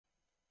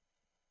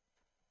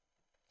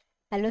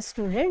Hello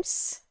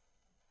students.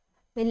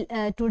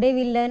 Today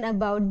we'll learn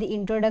about the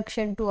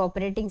introduction to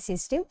operating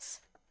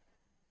systems.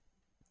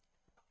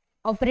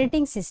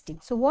 Operating system.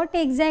 So what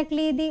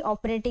exactly the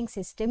operating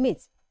system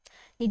is?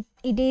 It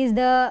is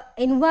the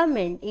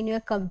environment in your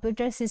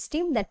computer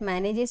system that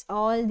manages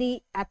all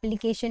the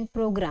application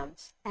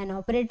programs. An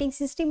operating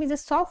system is a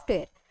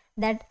software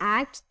that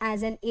acts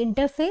as an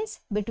interface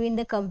between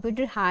the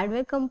computer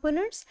hardware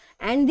components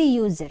and the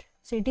user.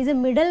 So it is a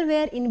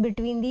middleware in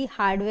between the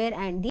hardware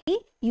and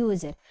the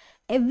user.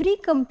 Every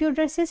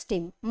computer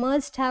system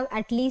must have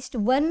at least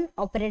one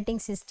operating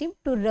system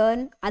to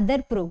run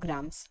other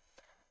programs.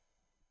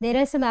 There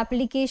are some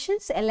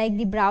applications like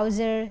the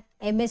browser,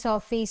 MS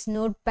Office,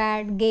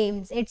 Notepad,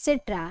 games,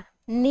 etc.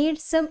 need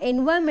some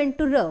environment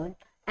to run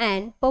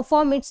and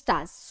perform its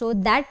tasks. So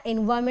that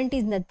environment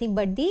is nothing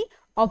but the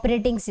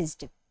operating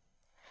system.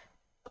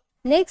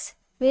 Next,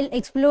 we'll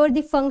explore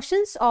the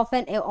functions of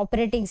an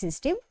operating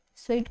system.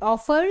 So it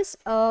offers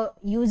a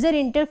user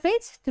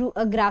interface through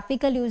a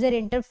graphical user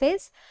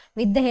interface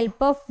with the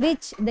help of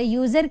which the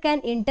user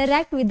can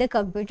interact with the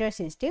computer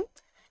system.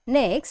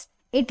 Next,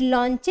 it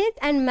launches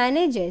and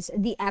manages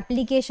the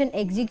application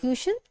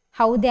execution,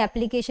 how the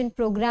application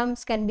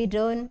programs can be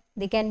run,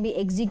 they can be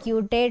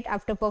executed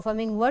after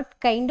performing what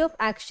kind of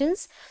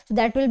actions. So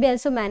that will be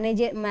also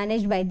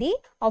managed by the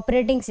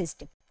operating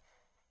system.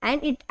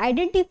 And it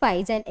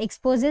identifies and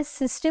exposes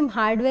system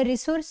hardware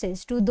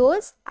resources to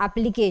those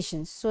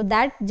applications. So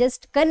that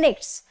just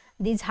connects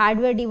these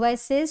hardware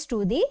devices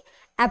to the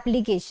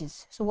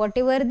applications. So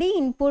whatever the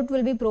input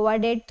will be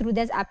provided through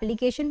these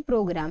application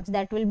programs,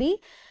 that will be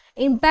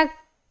impact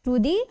to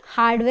the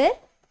hardware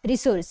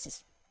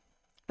resources.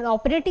 The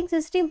operating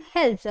system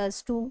helps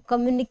us to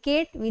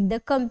communicate with the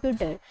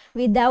computer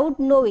without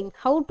knowing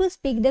how to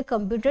speak the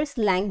computer's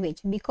language,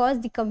 because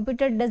the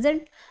computer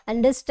doesn't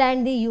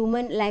understand the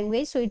human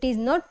language. So it is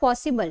not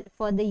possible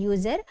for the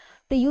user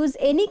to use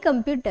any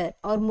computer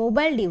or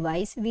mobile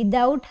device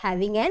without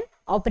having an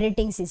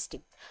operating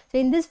system. So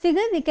in this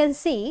figure we can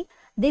see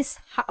this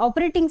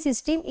operating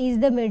system is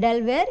the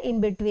middleware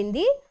in between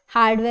the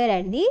hardware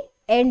and the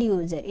end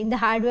user. In the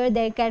hardware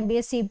there can be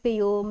a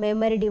CPU,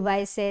 memory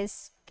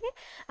devices, okay,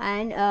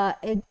 and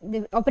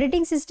the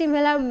operating system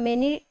will have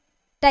many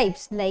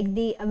types like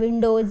the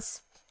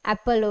Windows,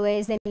 Apple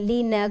OS, and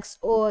Linux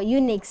or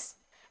Unix,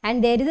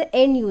 and there is an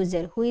end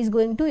user who is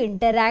going to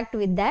interact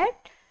with that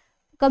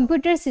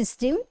computer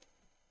system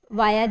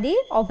via the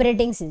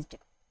operating system.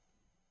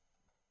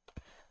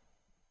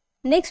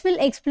 Next, we'll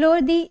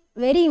explore the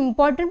very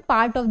important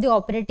part of the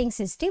operating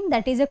system,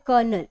 that is a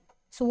kernel.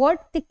 So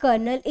what the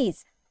kernel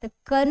is? The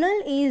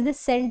kernel is the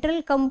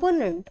central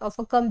component of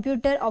a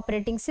computer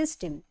operating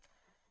system.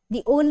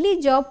 The only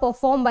job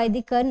performed by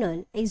the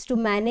kernel is to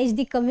manage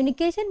the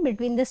communication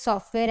between the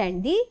software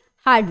and the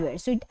hardware.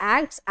 So it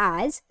acts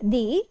as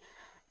the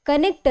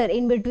connector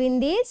in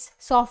between these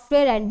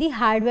software and the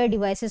hardware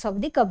devices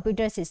of the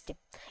computer system.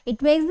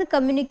 It makes the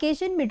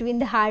communication between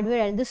the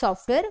hardware and the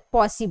software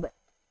possible.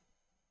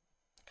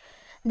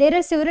 There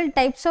are several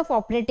types of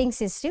operating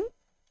system,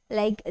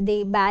 like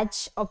the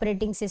batch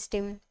operating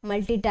system,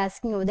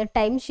 multitasking or the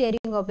time sharing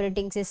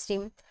operating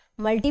system,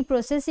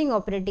 multiprocessing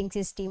operating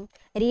system,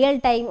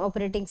 real-time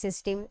operating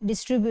system,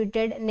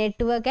 distributed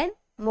network and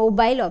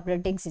mobile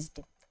operating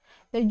system.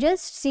 We'll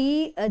just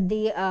see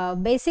the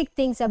basic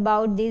things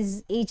about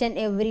this each and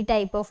every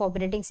type of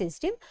operating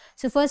system.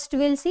 So first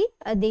we'll see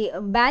the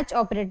batch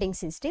operating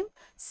system.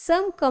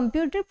 Some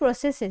computer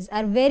processes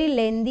are very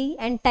lengthy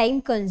and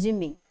time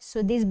consuming.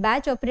 So these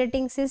batch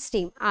operating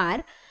system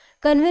are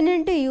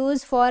convenient to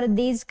use for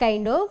these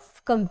kind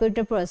of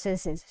computer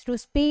processes. To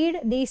speed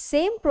the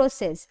same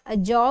process, a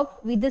job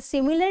with a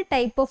similar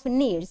type of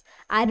needs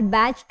are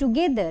batched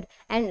together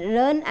and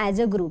run as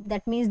a group.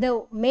 That means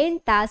the main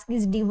task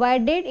is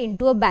divided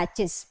into a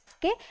batches,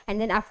 okay,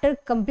 and then after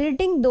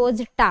completing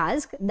those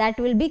tasks, that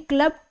will be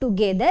clubbed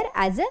together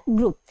as a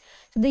group.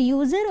 So the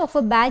user of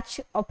a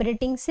batch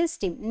operating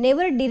system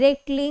never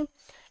directly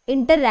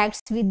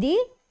interacts with the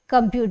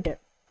computer.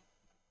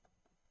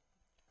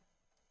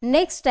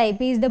 Next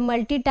type is the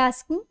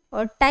multitasking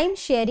or time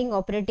sharing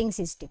operating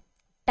system.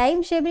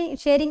 Time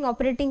sharing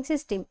operating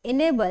system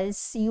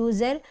enables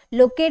user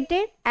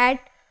located at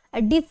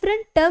a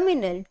different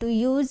terminal to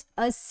use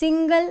a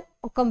single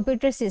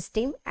computer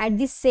system at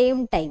the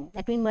same time.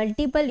 That means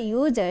multiple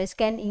users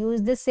can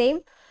use the same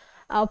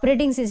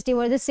operating system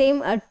or the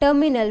same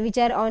terminal which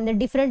are on the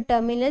different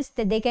terminals,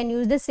 that they can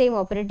use the same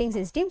operating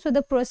system. So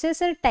the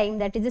processor time,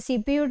 that is the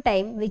CPU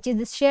time, which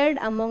is shared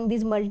among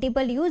these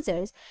multiple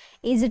users,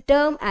 is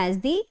termed as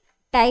the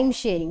time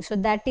sharing. So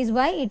that is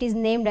why it is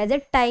named as a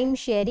time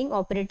sharing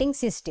operating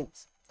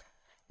systems.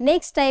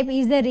 Next type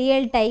is the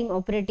real time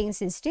operating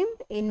system,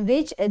 in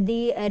which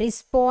the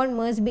response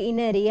must be in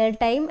a real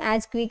time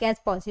as quick as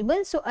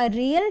possible. So a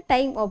real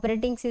time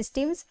operating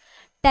system's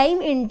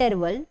time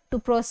interval to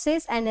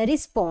process and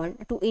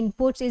respond to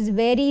inputs is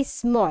very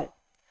small.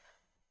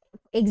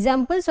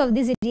 Examples of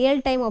these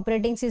real time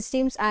operating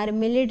systems are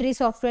military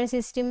software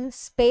system,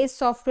 space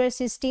software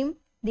system,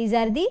 These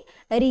are the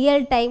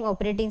real-time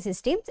operating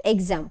systems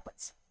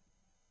examples.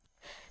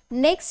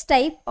 Next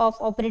type of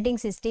operating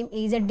system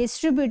is a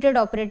distributed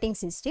operating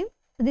system.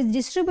 So these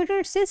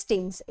distributed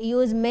systems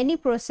use many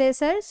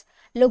processors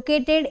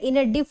located in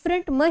a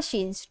different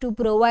machines to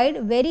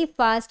provide very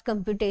fast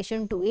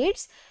computation to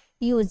its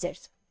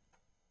users.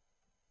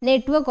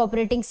 Network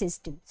operating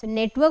system. So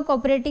network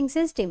operating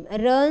system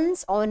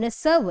runs on a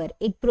server.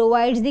 It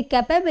provides the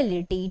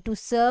capability to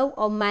serve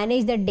or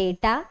manage the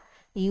data,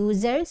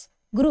 users,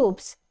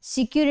 groups,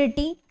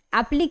 security,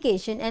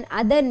 application and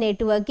other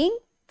networking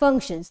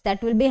functions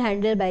that will be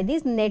handled by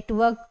this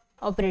network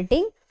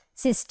operating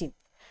system.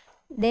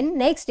 Then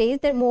next is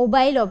the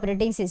mobile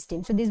operating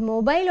system. So these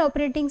mobile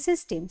operating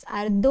systems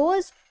are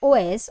those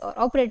OS or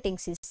operating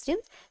systems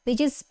which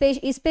is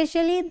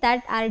especially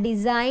that are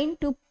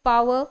designed to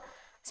power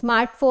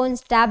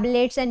smartphones,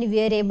 tablets and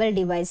wearable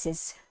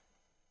devices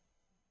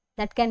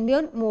that can be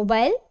on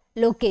mobile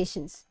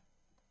locations.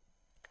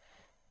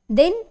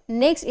 Then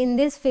next in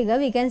this figure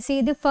we can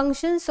see the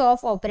functions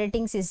of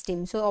operating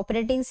system. So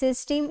operating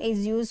system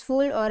is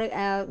useful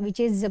or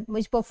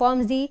which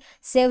performs the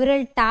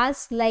several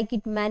tasks, like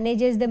it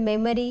manages the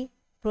memory,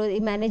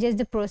 it manages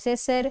the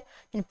processor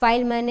and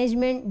file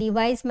management,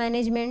 device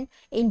management,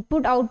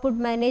 input output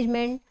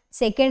management,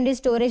 secondary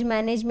storage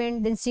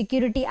management, then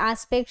security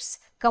aspects,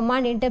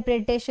 command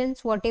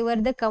interpretations, whatever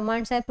the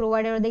commands are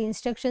provided or the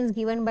instructions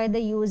given by the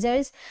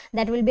users,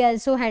 that will be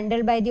also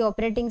handled by the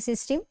operating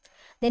system.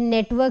 Then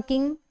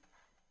networking,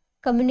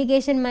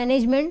 communication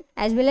management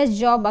as well as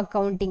job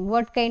accounting,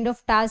 what kind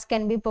of task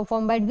can be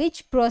performed by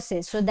which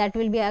process, so that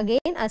will be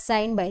again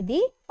assigned by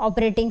the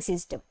operating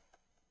system.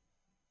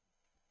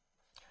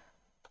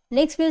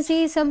 Next we will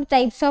see some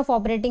types of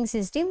operating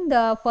system.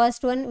 The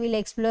first one we will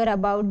explore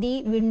about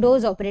the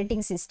Windows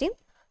operating system.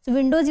 So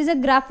Windows is a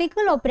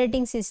graphical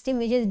operating system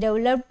which is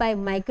developed by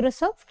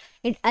Microsoft.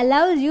 It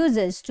allows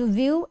users to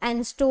view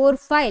and store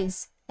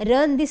files,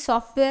 run the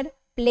software,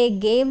 play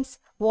games,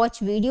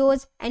 watch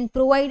videos and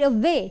provide a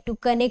way to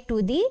connect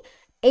to the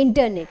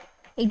internet.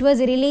 It was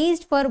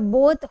released for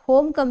both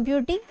home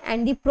computing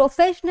and the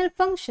professional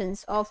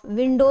functions of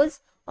Windows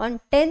on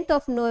 10th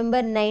of November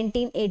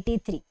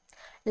 1983.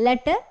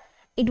 Later,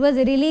 it was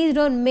released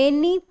on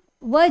many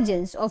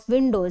versions of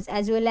Windows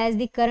as well as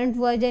the current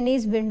version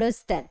is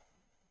Windows 10.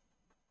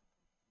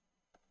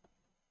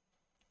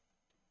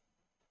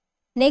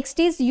 Next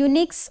is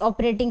Unix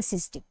operating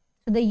system.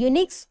 So the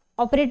Unix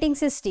operating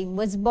system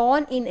was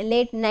born in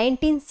late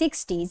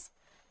 1960s.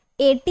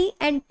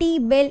 AT&T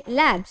Bell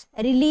Labs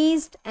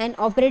released an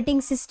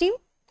operating system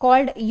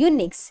called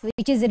Unix,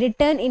 which is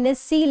written in a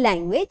C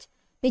language,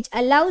 which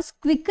allows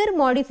quicker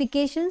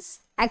modifications,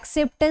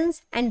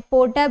 acceptance and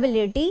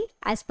portability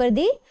as per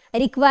the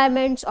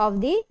requirements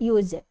of the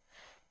user.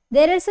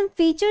 There are some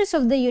features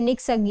of the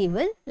Unix are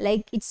given,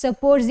 like it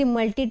supports the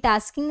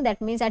multitasking, that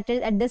means at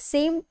the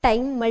same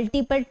time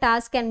multiple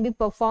tasks can be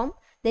performed.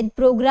 Then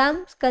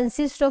programs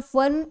consist of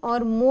one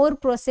or more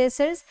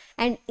processors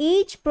and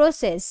each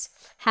process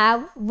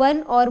have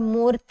one or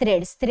more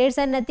threads. Threads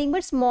are nothing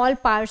but small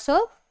parts of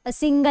a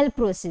single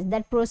process.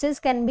 That process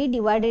can be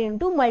divided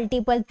into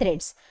multiple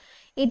threads.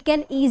 It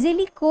can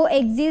easily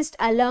coexist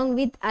along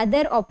with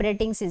other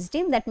operating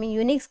system, that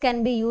means Unix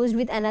can be used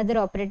with another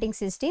operating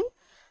system.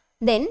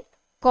 Then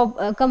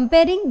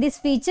comparing these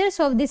features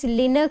of this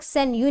Linux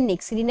and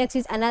Unix, Linux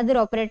is another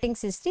operating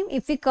system.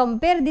 If we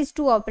compare these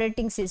two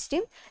operating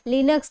systems,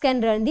 Linux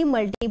can run the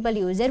multiple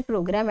user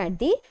program at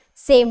the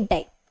same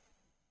time.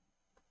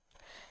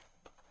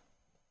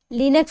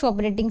 Linux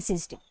operating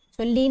system.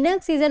 So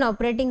Linux is an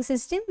operating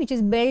system which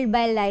is built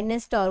by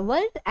Linus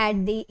Torvald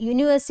at the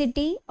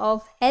University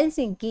of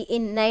Helsinki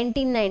in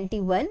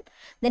 1991.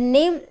 The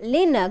name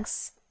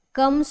Linux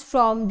comes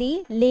from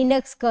the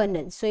Linux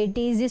kernel. So it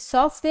is the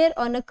software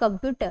on a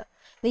computer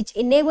which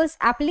enables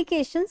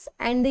applications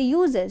and the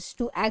users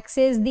to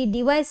access the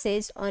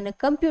devices on a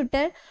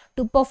computer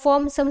to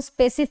perform some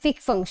specific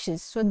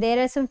functions. So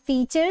there are some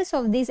features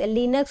of this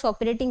Linux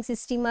operating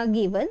system are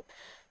given,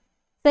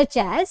 such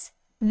as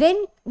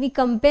when we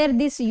compare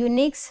this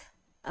Unix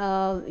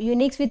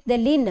with the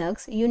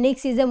Linux,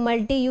 Unix is a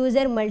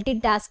multi-user,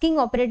 multitasking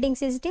operating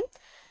system.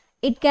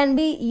 It can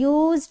be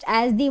used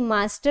as the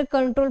master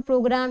control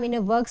program in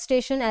a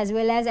workstation as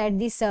well as at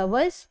the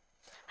servers.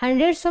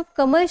 Hundreds of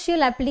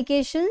commercial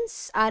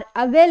applications are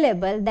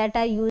available that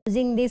are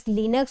using this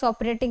Linux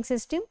operating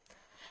system.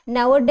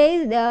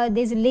 Nowadays,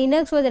 this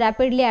Linux was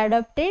rapidly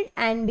adopted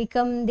and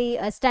become the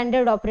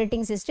standard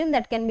operating system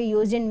that can be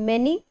used in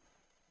many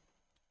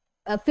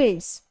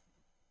fields.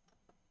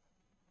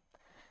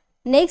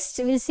 Next,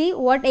 we will see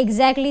what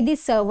exactly the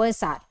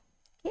servers are.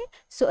 Okay.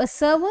 So a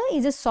server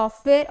is a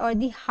software or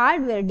the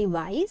hardware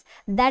device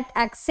that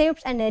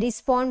accepts and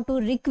responds to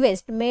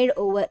requests made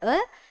over a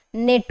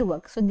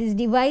network. So this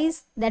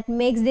device that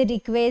makes the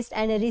request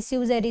and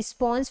receives a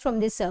response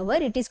from the server,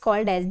 it is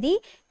called as the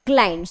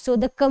client. So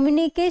the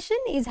communication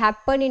is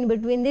happen in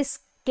between this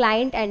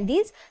client and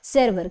this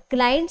server.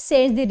 Client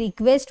sends the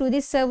request to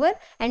the server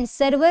and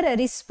server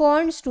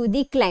responds to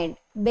the client.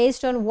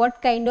 based on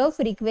what kind of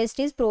request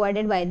is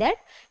provided by that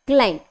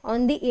client.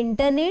 On the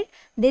internet,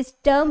 this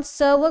term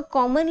server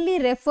commonly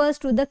refers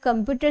to the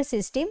computer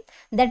system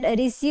that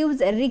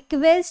receives a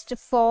request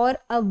for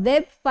a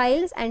web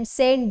files and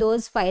send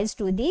those files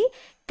to the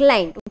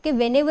client. Okay,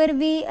 whenever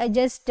we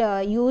just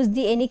use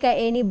the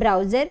any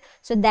browser,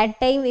 so that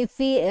time if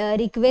we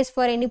request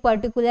for any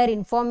particular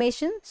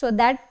information, so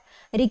that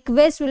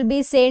request will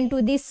be sent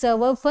to the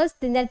server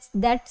first, then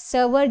that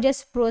server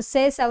just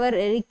process our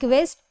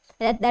request,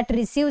 that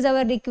receives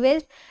our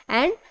request,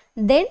 and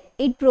then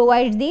it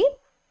provides the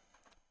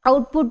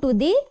output to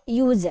the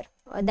user,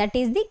 that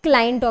is the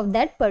client of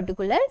that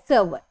particular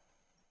server.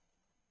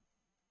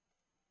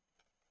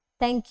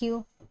 Thank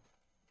you.